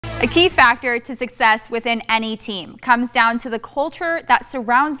A key factor to success within any team comes down to the culture that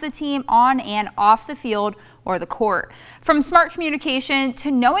surrounds the team on and off the field or the court. From smart communication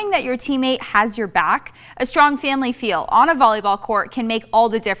to knowing that your teammate has your back, a strong family feel on a volleyball court can make all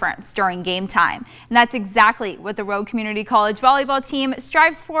the difference during game time. And that's exactly what the Rogue Community College volleyball team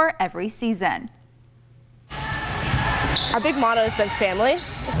strives for every season. Our big motto has been family.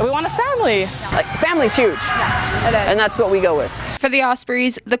 We want a family. Like, family's huge, and that's what we go with. For the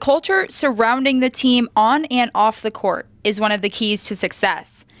Ospreys, the culture surrounding the team on and off the court is one of the keys to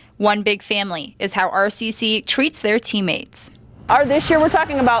success. One big family is how RCC treats their teammates. This year we're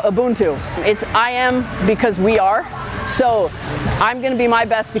talking about Ubuntu. It's I am because we are. So I'm going to be my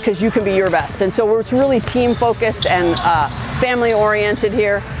best because you can be your best. And so it's really team focused and family oriented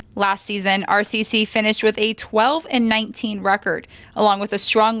here. Last season, RCC finished with a 12-19 record, along with a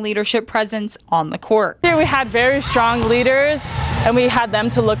strong leadership presence on the court. Here we had very strong leaders, and we had them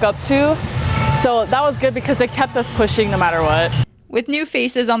to look up to. So that was good because it kept us pushing no matter what. With new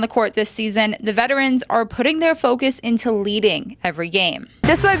faces on the court this season, the veterans are putting their focus into leading every game.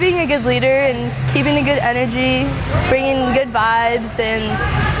 Just by being a good leader and keeping a good energy, bringing good vibes,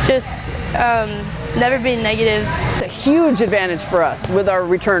 and just never being negative. It's a huge advantage for us with our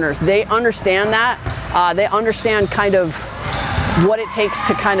returners. They understand that. They understand kind of what it takes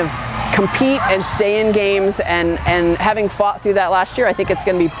to kind of compete and stay in games, and having fought through that last year, I think it's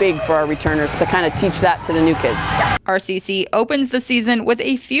going to be big for our returners to kind of teach that to the new kids. RCC opens the season with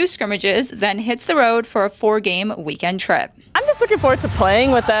a few scrimmages, then hits the road for a 4-game weekend trip. I'm just looking forward to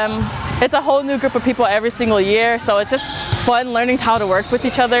playing with them. It's a whole new group of people every single year, so it's just fun learning how to work with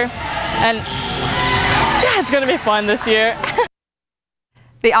each other, and yeah, it's going to be fun this year.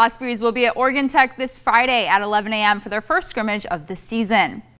 The Ospreys will be at Oregon Tech this Friday at 11 a.m. for their first scrimmage of the season.